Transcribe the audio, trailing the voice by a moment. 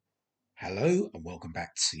Hello and welcome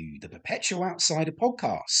back to the Perpetual Outsider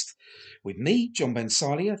podcast with me, John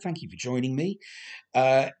Bensalia. Thank you for joining me.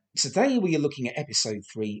 Today we are looking at episode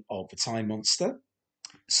 3 of The Time Monster.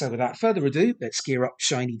 So without further ado, let's gear up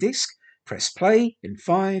Shiny Disc, press play in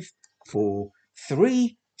 5, 4,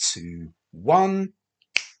 3, 2, 1,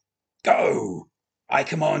 go! I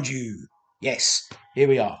command you. Yes, here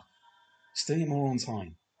we are. Still more on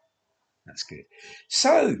time. That's good.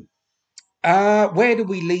 So, where do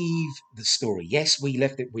we leave the story? Yes, we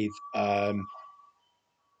left it with one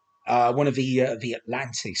of the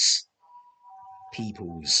Atlantis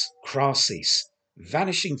peoples, Crassus,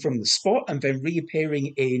 vanishing from the spot and then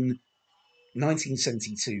reappearing in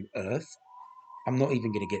 1972 Earth. I'm not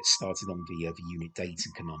even going to get started on the unit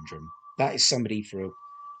dating conundrum. That is somebody for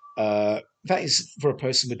that is for a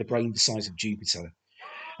person with a brain the size of Jupiter,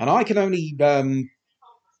 and I can only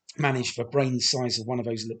manage for a brain the size of one of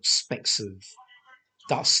those little specks of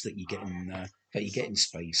dust that you get in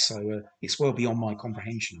space. So it's well beyond my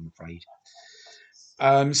comprehension, I'm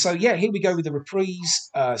afraid. So yeah, here we go with the reprise,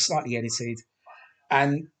 slightly edited,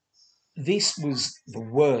 and this was the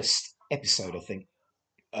worst episode I think,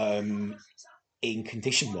 in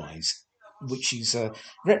condition wise, which is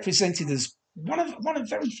represented as one of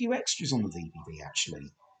very few extras on the DVD.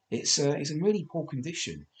 Actually, it's in really poor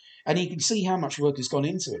condition, and you can see how much work has gone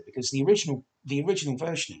into it because the original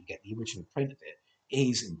version you get, the original print of it,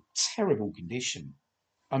 is in terrible condition.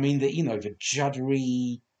 I mean, the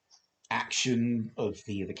juddery action of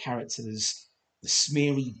the characters, the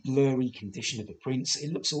smeary, blurry condition of the prints.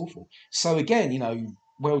 It looks awful. So again,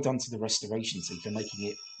 well done to the restoration team for making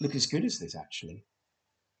it look as good as this actually.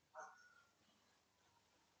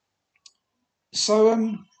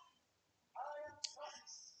 So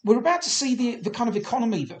we're about to see the kind of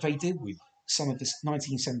economy that they did with some of the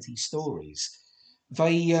 1970s stories.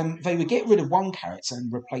 They would get rid of one character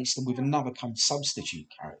and replace them with another kind of substitute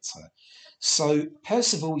character. So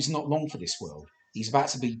Percival is not long for this world. He's about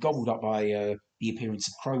to be gobbled up by the appearance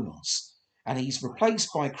of Kronos, and he's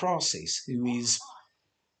replaced by Crassus, who is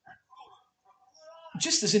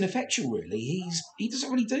just as ineffectual. Really, he doesn't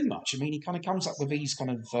really do much. I mean, he kind of comes up with these kind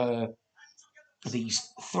of these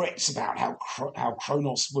threats about how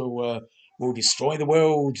Kronos will destroy the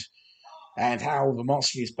world, and how the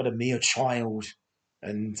monster is but a mere child,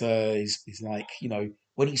 and he's like,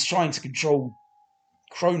 when he's trying to control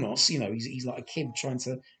Kronos, he's like a kid trying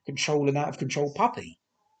to control an out of control puppy.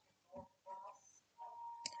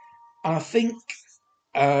 And I think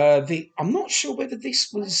I'm not sure whether this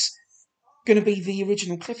was going to be the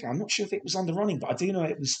original cliffhanger. I'm not sure if it was underrunning, but I do know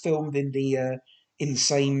it was filmed in the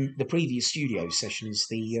previous studio session as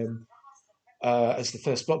the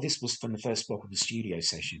first block. This was from the first block of the studio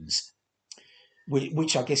sessions,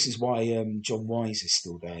 which I guess is why John Wise is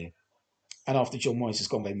still there. And after John Wise has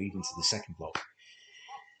gone, they move into the second block.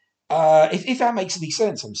 If that makes any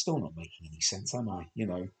sense, I'm still not making any sense, am I?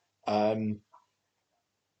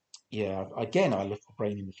 Yeah. Again, I left the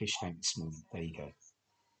brain in the fish tank this morning. There you go.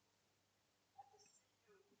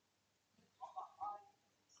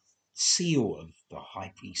 Seal of the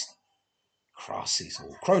High Priest Crassus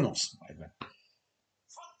or Kronos, whatever.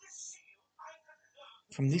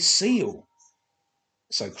 From this seal.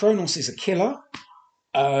 So Kronos is a killer.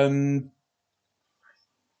 And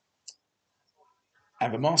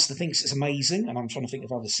the Master thinks it's amazing, and I'm trying to think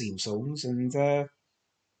of other seal songs. And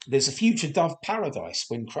there's a future dove paradise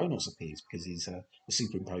when Kronos appears because he's a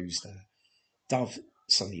superimposed dove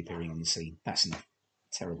suddenly appearing on the scene. That's enough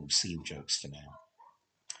terrible seal jokes for now.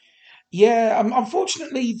 Yeah,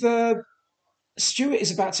 unfortunately, the Stuart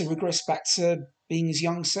is about to regress back to being his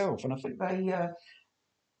young self, and I think they,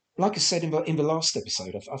 like I said in the last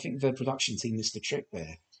episode, I think the production team missed a trick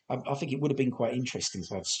there. I think it would have been quite interesting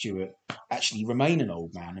to have Stuart actually remain an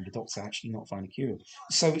old man and the Doctor actually not find a cure.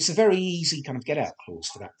 So it's a very easy kind of get out clause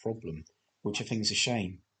for that problem, which I think is a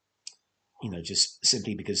shame. Just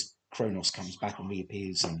simply because Kronos comes back and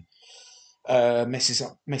reappears and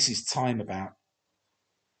messes time about.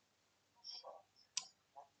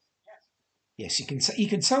 Yes, you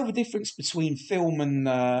can tell the difference between film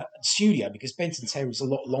and studio because Benton Terry is a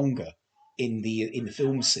lot longer in the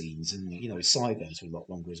film scenes, and his sideburns were a lot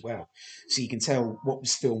longer as well. So you can tell what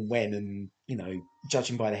was filmed when, and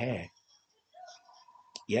judging by the hair.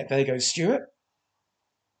 Yeah, there goes Stuart.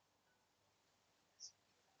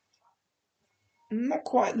 Not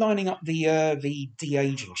quite lining up the de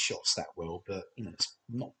aging shots that well, but it's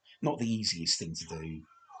not the easiest thing to do.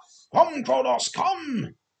 Come, Kronos,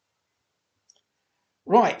 come!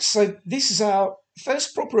 Right, so this is our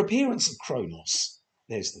first proper appearance of Kronos.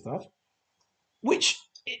 There's the dove. Which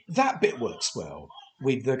that bit works well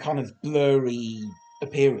with the kind of blurry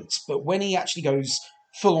appearance, but when he actually goes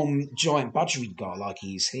full on giant budgerigar like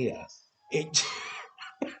he is here, it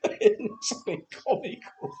it looks a bit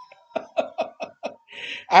comical.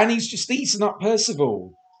 And he's just eaten up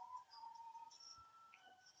Percival.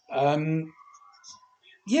 Um,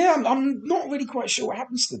 yeah, I'm not really quite sure what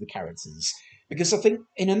happens to the characters because I think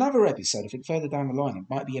in another episode, I think further down the line, it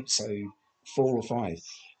might be episode 4 or 5,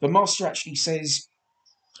 the Master actually says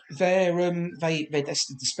they're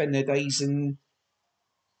destined to spend their days in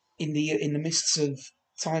the mists of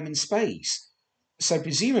time and space. So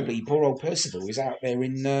presumably, poor old Percival is out there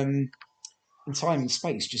in time and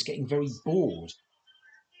space, just getting very bored.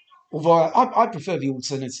 Although I prefer the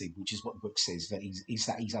alternative, which is what the book says, that he's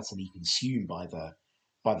utterly consumed by the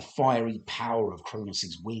fiery power of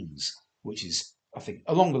Kronos' wings, which is, I think,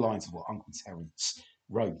 along the lines of what Uncle Terence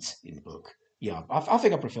wrote in the book. Yeah, I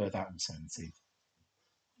think I prefer that alternative.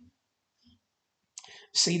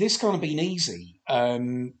 See, this kind of been easy.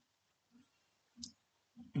 The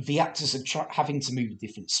actors are having to move at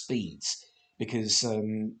different speeds because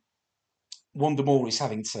Wanda Moore is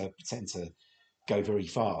having to pretend to go very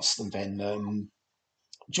fast, and then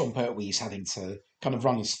John Pertwee is having to kind of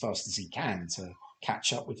run as fast as he can to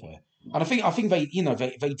catch up with her. And I think they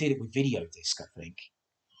did it with video disc. I think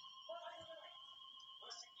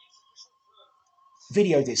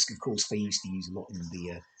video disc, of course, they used to use a lot in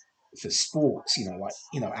the for sports, like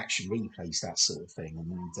action replays, that sort of thing.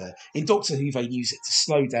 And in Doctor Who, they use it to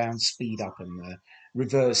slow down, speed up, and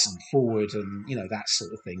reverse and forward, and that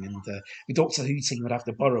sort of thing. And the Doctor Who team would have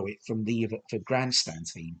to borrow it from the grandstand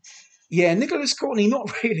team. Yeah, Nicholas Courtney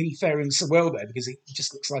not really faring so well there because it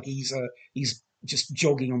just looks like he's just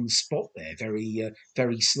jogging on the spot there, very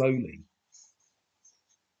slowly.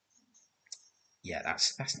 Yeah,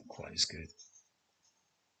 that's not quite as good.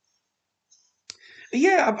 But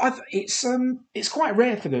yeah, it's quite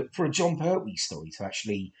rare for a John Pertwee story to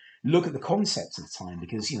actually look at the concept of time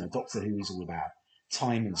because Doctor Who is all about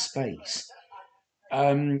time and space.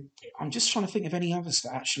 I'm just trying to think of any others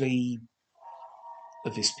that actually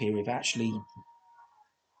of this period that actually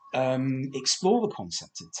explore the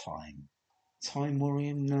concept of time. Time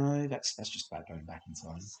Warrior, no, that's just about going back in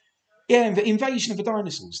time. Yeah, the Invasion of the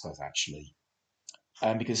Dinosaurs does actually,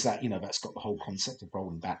 because that's got the whole concept of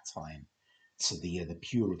rolling back time to the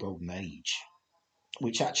pure golden age,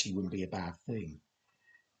 which actually wouldn't be a bad thing.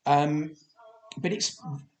 Um, but it's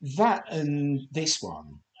that and this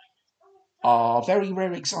one are very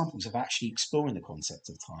rare examples of actually exploring the concept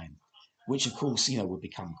of time, which of course would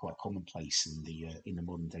become quite commonplace in the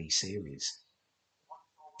modern day series.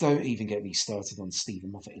 Don't even get me started on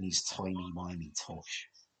Stephen Moffat in his timey wimey tosh.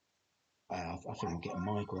 I think I'll get a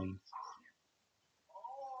migraine.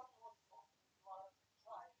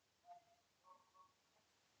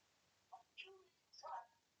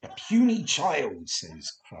 A puny child,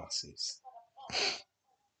 says Crassus.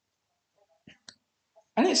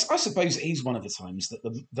 And I suppose it is one of the times that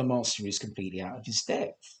the master is completely out of his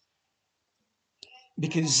depth.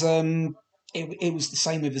 Because it was the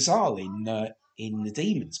same with Azal in The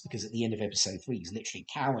Demons, because at the end of episode 3, he's literally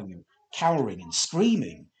cowering and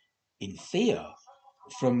screaming in fear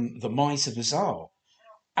from the might of Azal.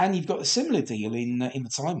 And you've got a similar deal in the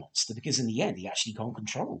Time Monster, because in the end, he actually can't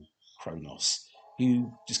control Kronos,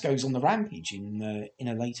 who just goes on the rampage in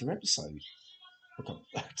a later episode. Okay.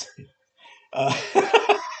 Uh,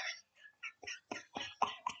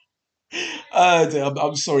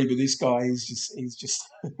 I'm sorry, but this guy is just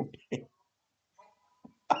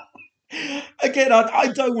again.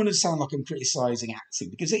 I don't want to sound like I'm criticising acting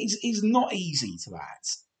because it's not easy to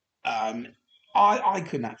act. Um, I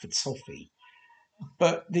couldn't act for toffee,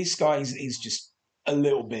 but this guy is just a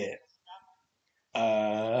little bit.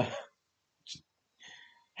 Uh,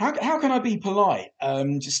 how can I be polite?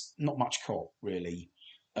 Just not much cop really.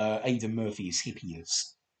 Aidan Murphy is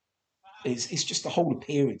hideous. It's just the whole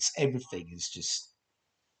appearance, everything is just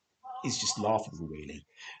laughable really.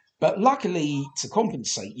 But luckily, to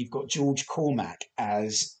compensate, you've got George Cormack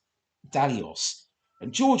as Dalios,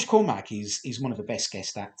 and George Cormack is one of the best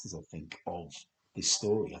guest actors I think of this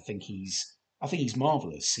story. I think he's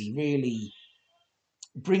marvelous. He really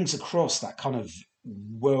brings across that kind of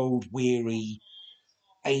world weary,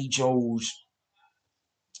 age old,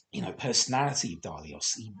 personality of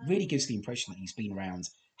Dalios. He really gives the impression that he's been around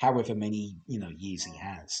however many years he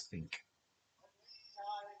has. I think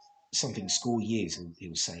something score years.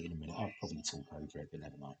 He'll say in a minute. I'll probably talk over it, but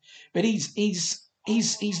never mind. But he's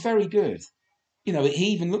very good. He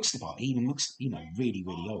even looks the part. He even looks really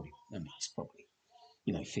really old. I mean, he's probably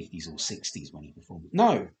 50s or 60s when he performed.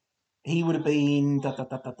 No, he would have been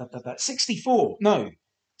 64. No,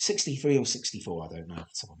 63 or 64, I don't know off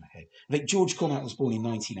the top of my head. I think George Cormack was born in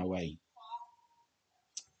 1908.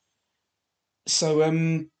 So,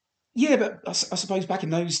 yeah, but I suppose back in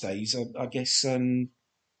those days, I guess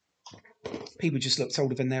people just looked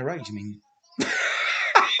older than their age. I mean,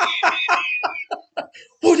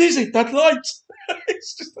 what is it? That light?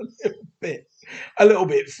 It's just a little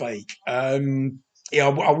bit fake. Yeah,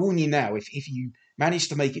 I'll warn you now. If you manage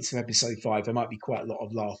to make it to episode 5, there might be quite a lot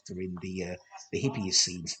of laughter in the hippiest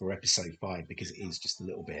scenes for episode 5 because it is just a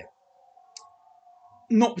little bit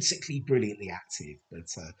not particularly brilliantly active. But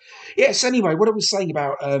yes, anyway, what I was saying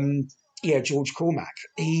about yeah, George Cormack,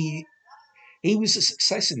 he was a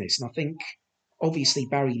success in this, and I think obviously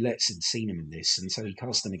Barry Letts had seen him in this, and so he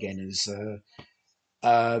cast him again as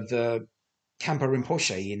the Campo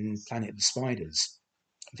Rinpoche in Planet of the Spiders,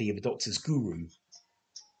 the Doctor's guru,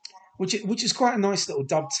 which is quite a nice little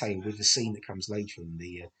dovetail with the scene that comes later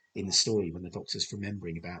in the story when the Doctor's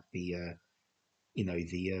remembering about the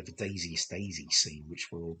the Daisy's Daisy scene, which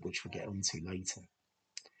we'll get onto later.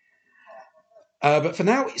 But for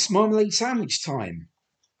now, it's marmalade sandwich time.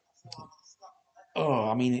 Oh,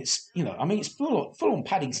 I mean, it's full on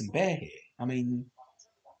Paddington Bear here. I mean,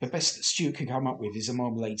 the best that Stuart can come up with is a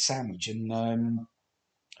marmalade sandwich and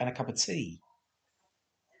a cup of tea.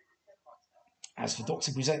 As the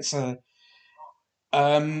Doctor presents a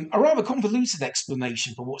rather convoluted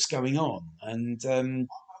explanation for what's going on, and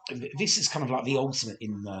this is kind of like the ultimate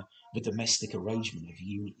in the domestic arrangement of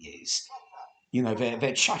unit years.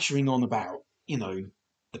 They're chattering on about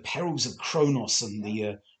the perils of Kronos and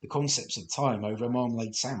the concepts of time over a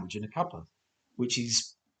marmalade sandwich and a cuppa, which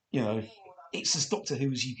is it's as Doctor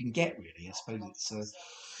Who as you can get, really. I suppose it's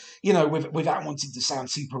without wanting to sound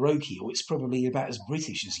too parochial, it's probably about as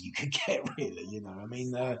British as you could get, really. I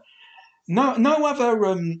mean, no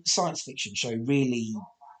other science fiction show really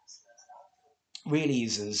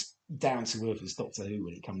is as down to earth as Doctor Who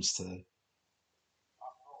when it comes to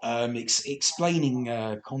explaining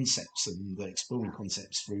concepts and exploring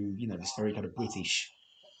concepts through this very kind of British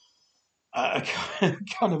uh,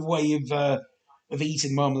 kind of way of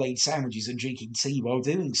eating marmalade sandwiches and drinking tea while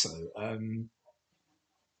doing so.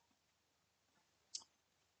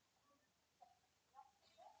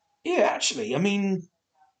 Yeah, actually, I mean,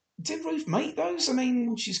 did Ruth make those? I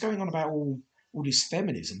mean, she's going on about all this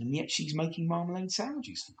feminism, and yet she's making marmalade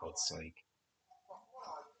sandwiches for God's sake.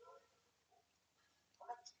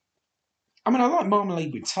 I mean, I like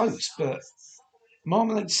marmalade with toast, but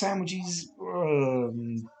marmalade sandwiches,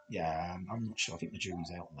 yeah, I'm not sure. I think the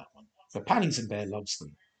jury's out on that one. But Paddington Bear loves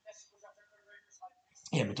them.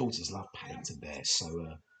 Yeah, my daughters love Paddington Bear,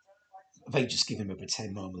 so they just give him a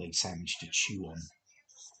pretend marmalade sandwich to chew on.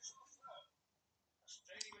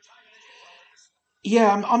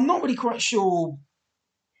 Yeah, I'm not really quite sure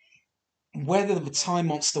whether the Time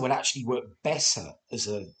Monster would actually work better as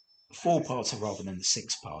a four-parter rather than a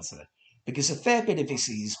six-parter, because a fair bit of this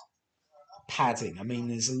is padding. I mean,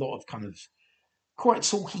 there's a lot of kind of quite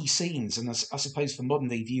talky scenes, and I suppose for modern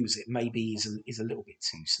day viewers, it maybe is a little bit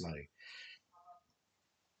too slow.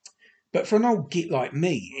 But for an old git like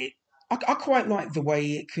me, I quite like the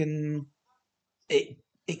way it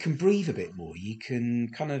it can breathe a bit more. You can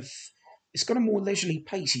kind of it's got a more leisurely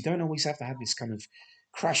pace. You don't always have to have this kind of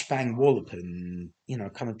crash bang wallop and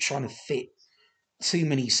kind of trying to fit too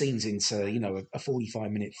many scenes into a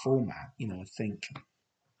 45-minute format. I think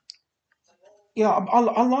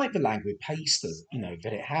I like the languid pace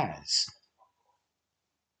that it has,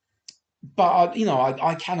 but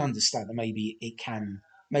I can understand that maybe it can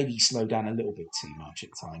maybe slow down a little bit too much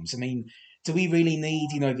at times. I mean, do we really need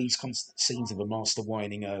these constant scenes of a master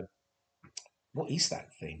whining a what is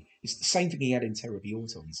that thing? It's the same thing he had in Terror of the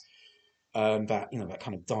Autons. That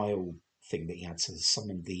kind of dial thing that he had to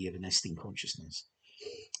summon the nesting consciousness.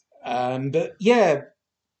 But yeah,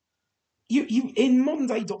 you in modern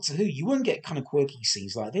day Doctor Who, you won't get kind of quirky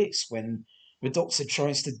scenes like this when the Doctor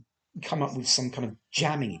tries to come up with some kind of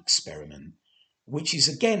jamming experiment, which is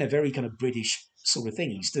again a very kind of British sort of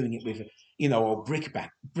thing. He's doing it with old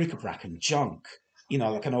bric-a-brac and junk,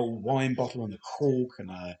 like an old wine bottle and a cork and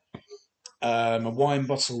a wine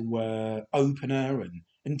bottle opener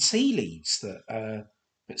and tea leaves that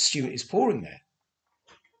Stuart is pouring there.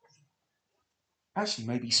 Actually,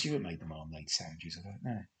 maybe Stuart made the marmalade sandwiches. I don't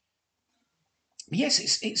know. But yes,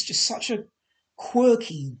 it's just such a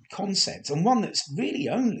quirky concept and one that's really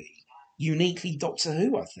only uniquely Doctor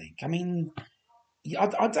Who. I think. I mean,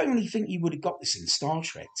 I don't really think you would have got this in Star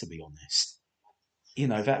Trek, to be honest.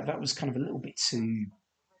 That was kind of a little bit too.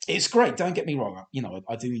 It's great. Don't get me wrong.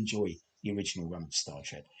 I do enjoy the original run of Star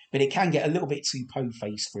Trek, but it can get a little bit too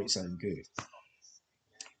po-faced for its own good.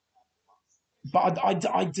 but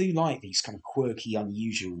I do like these kind of quirky,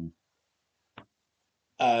 unusual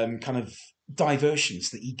kind of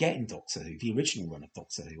diversions that you get in Doctor Who, the original run of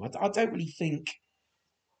Doctor Who. I don't really think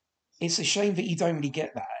it's a shame that you don't really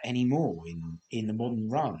get that anymore in the modern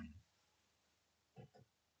run.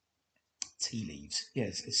 Tea leaves,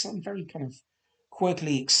 yes, it's something very kind of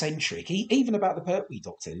quirkily eccentric. Even about the Pertwee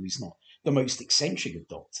Doctor, who's not the most eccentric of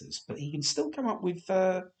doctors, but he can still come up with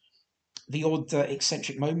the odd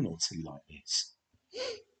eccentric moment or two like this.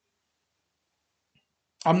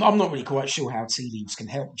 I'm not really quite sure how tea leaves can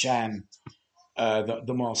help jam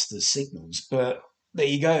the Master's signals, but there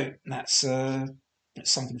you go. That's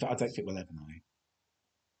something that I don't think we'll ever know.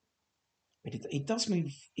 But it does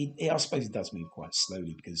move. I suppose it does move quite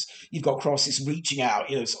slowly because you've got Crosses reaching out,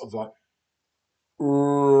 sort of like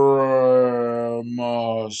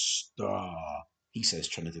Master. He says,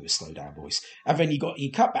 trying to do a slow down voice, and then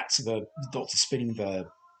you cut back to the Doctor spinning the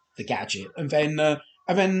gadget, and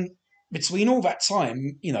then between all that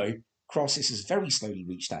time, Crosses has very slowly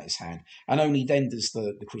reached out his hand, and only then does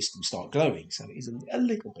the crystal start glowing. So it is a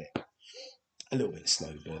little bit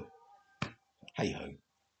slow, but hey ho.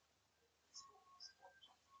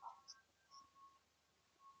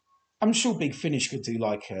 I'm sure Big Finish could do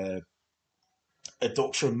like a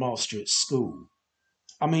Doctor and Master at school.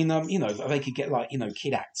 I mean, they could get like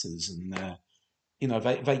kid actors, and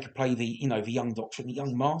they could play the young Doctor and the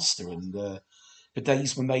young Master, and the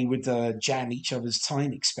days when they would jam each other's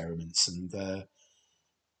time experiments, and the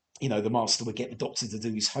Master would get the Doctor to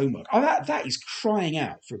do his homework. Oh, that is crying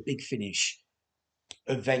out for a Big Finish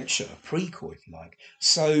adventure prequel, if you like.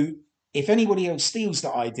 So if anybody else steals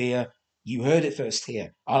that idea, you heard it first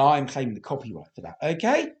here, and I'm claiming the copyright for that.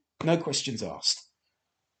 Okay, no questions asked.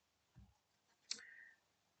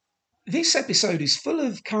 This episode is full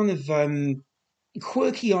of kind of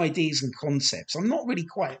quirky ideas and concepts. I'm not really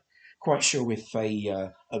quite sure if they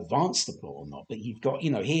advance the plot or not, but you've got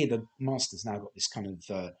here the Master's now got this kind of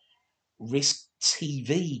wrist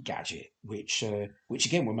TV gadget, which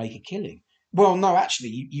again will make a killing. Well, no,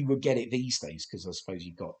 actually, you would get it these days because I suppose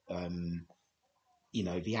you've got the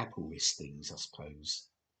Apple wrist things, I suppose.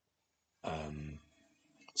 Um,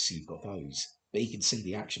 so you've got those, but you can see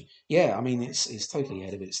the action. Yeah, I mean it's totally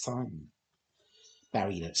ahead of its time.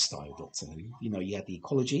 Barry style Doctor Who. You had the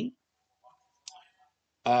ecology,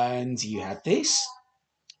 and you had this.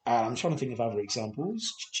 I'm trying to think of other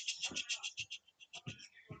examples.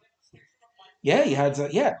 Yeah, you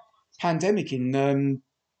had pandemic in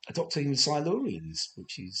Doctor Who and Silurians,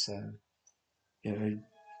 which is you know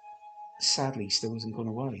sadly still hasn't gone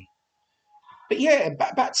away. But yeah,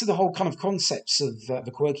 back to the whole kind of concepts of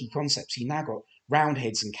the quirky concepts. You now got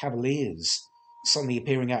roundheads and cavaliers suddenly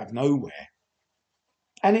appearing out of nowhere,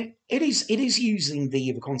 and it is using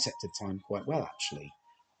the concept of time quite well actually.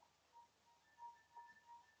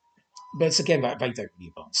 But again, they don't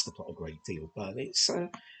really advance the plot a great deal. But it's a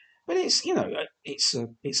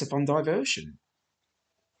fun diversion.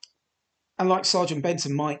 And like Sergeant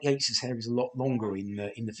Benton, Mike Yates's hair is a lot longer in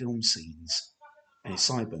the film scenes, and his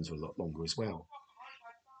sideburns are a lot longer as well.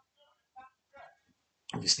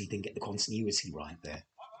 Obviously, didn't get the continuity right there.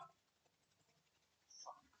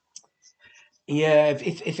 Yeah,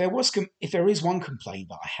 if there is one complaint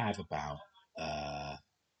that I have about uh,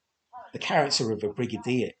 the character of a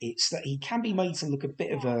brigadier, it's that he can be made to look a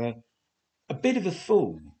bit of a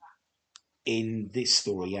fool in this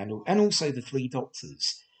story, and also the Three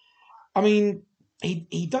Doctors. I mean,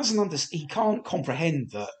 he doesn't understand. He can't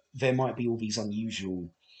comprehend that there might be all these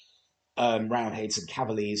unusual roundheads and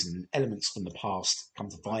cavaliers and elements from the past come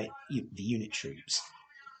to fight the unit troops.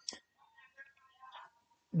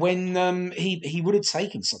 When he would have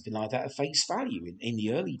taken something like that at face value in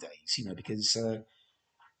the early days, because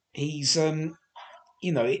he's even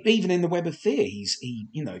in the Web of Fear,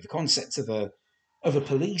 the concept of a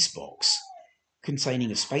police box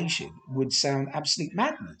containing a spaceship would sound absolute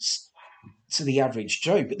madness to the average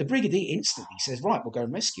Joe. But the Brigadier instantly says, right, we'll go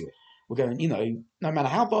and rescue it. We're going, no matter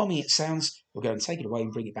how balmy it sounds, we'll go and take it away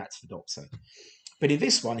and bring it back to the Doctor. But in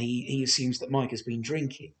this one, he assumes that Mike has been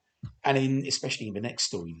drinking. And especially in the next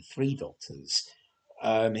story, the Three Doctors,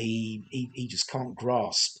 he just can't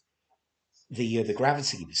grasp the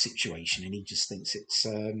gravity of the situation, and he just thinks it's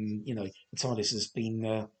the TARDIS has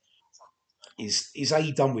been is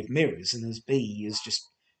A done with mirrors, and as B is just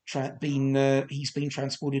been he's been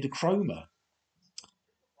transported to chroma,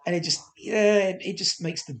 and it just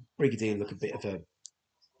makes the Brigadier look a bit of an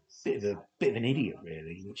idiot,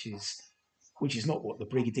 really, which is not what the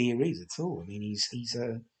Brigadier is at all. I mean, he's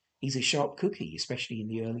a sharp cookie, especially in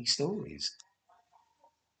the early stories.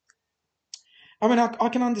 I mean, I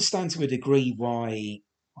can understand to a degree why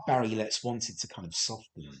Barry Letts wanted to kind of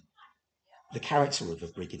soften the character of a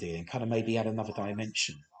brigadier and kind of maybe add another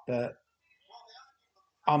dimension. But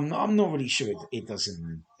I'm not really sure it does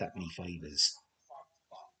him that many favours.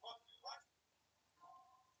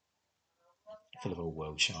 Full of old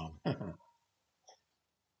world charm.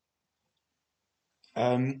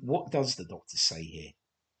 What does the Doctor say here?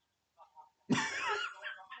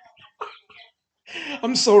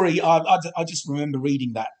 I'm sorry, I just remember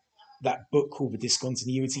reading that book called The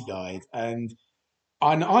Discontinuity Guide, and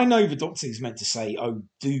I know the Doctor is meant to say, "Oh,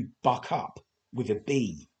 do buck up," with a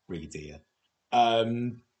B, Brigadier.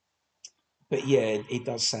 Um, but yeah, it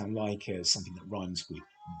does sound like something that rhymes with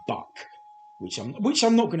buck, which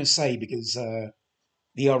I'm not going to say because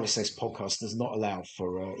the RSS podcast does not allow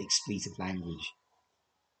for expletive language,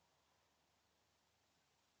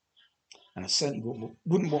 and I certainly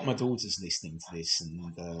wouldn't want my daughters listening to this,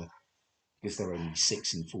 and because they're only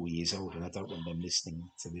 6 and 4 years old, and I don't want them listening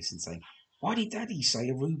to this and saying, "Why did Daddy say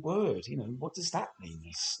a rude word? You know, what does that mean?"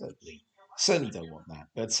 I certainly don't want that.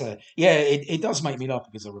 But yeah, it does make me laugh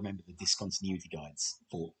because I remember the discontinuity guides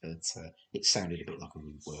thought that it sounded a bit like a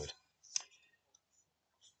rude word.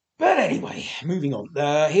 But anyway, moving on.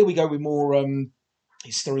 Here we go with more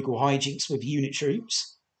historical hijinks with unit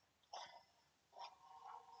troops.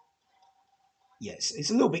 Yes, it's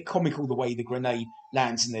a little bit comical the way the grenade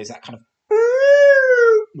lands and there's that kind of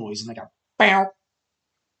noise and they go, "Bow,"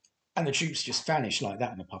 and the troops just vanish like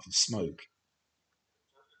that in a puff of smoke.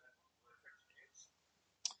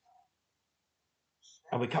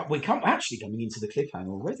 And we come actually coming into the cliffhanger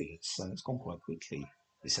already. It's gone quite quickly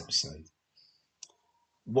this episode.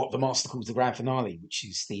 What the master calls the grand finale, which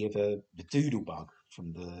is the doodle bug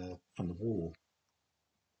from the war.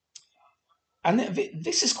 And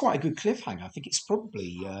this is quite a good cliffhanger. I think it's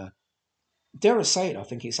probably dare I say it. I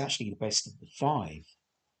think it's actually the best of the five.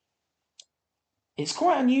 It's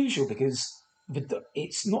quite unusual because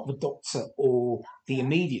it's not the Doctor or the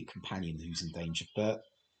immediate companion who's in danger, but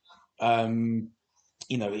um,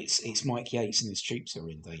 it's Mike Yates and his troops who are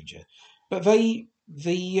in danger. But the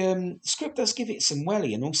script does give it some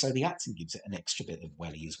welly, and also the acting gives it an extra bit of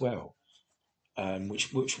welly as well,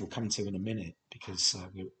 which we'll come to in a minute because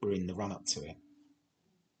we're in the run up to it.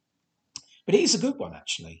 But it is a good one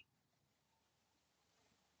actually,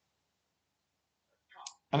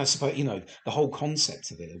 and I suppose the whole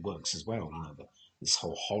concept of it works as well. This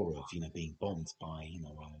whole horror of being bombed by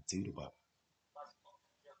Doodlebug.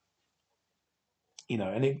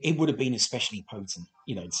 And it would have been especially potent,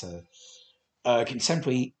 to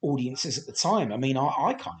contemporary audiences at the time. I mean,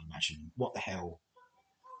 I can't imagine what the hell,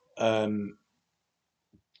 um,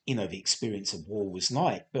 the experience of war was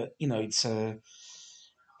like. But to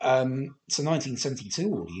 1972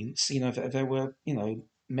 audience, there were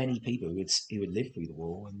many people who had lived through the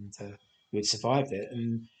war and who had survived it,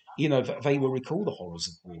 and they will recall the horrors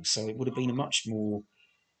of war. So it would have been a much more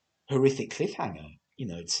horrific cliffhanger,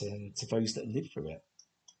 to those that lived through it.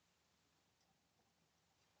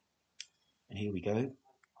 And here we go.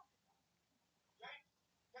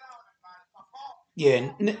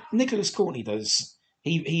 Yeah, Nicholas Courtney does.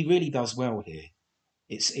 He really does well here.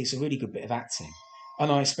 It's a really good bit of acting,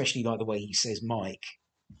 and I especially like the way he says Mike.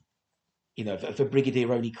 If a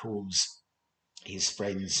brigadier only calls his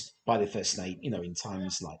friends by their first name, in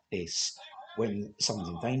times like this when someone's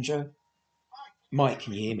in danger. Mike,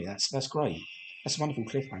 can you hear me? That's great. That's a wonderful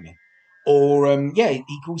cliffhanger. Or yeah,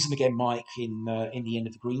 he calls him again Mike in the end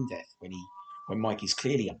of the Green Death when Mike is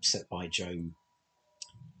clearly upset by Joe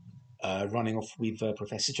running off with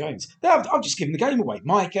Professor Jones. I've just given the game away.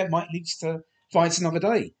 Mike needs to fight another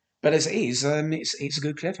day. But as it is, it's a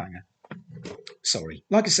good cliffhanger. Sorry,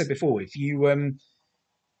 like I said before, if you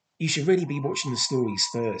should really be watching the stories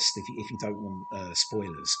first if you don't want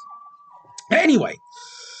spoilers. But anyway,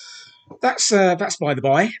 that's by the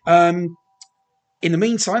by. In the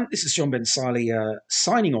meantime, this is John Ben Sali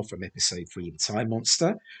signing off from episode 3 of The Time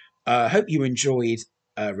Monster. Hope you enjoyed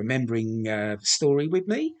remembering the story with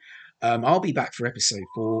me. I'll be back for episode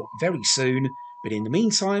 4 very soon. But in the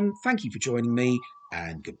meantime, thank you for joining me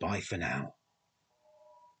and goodbye for now.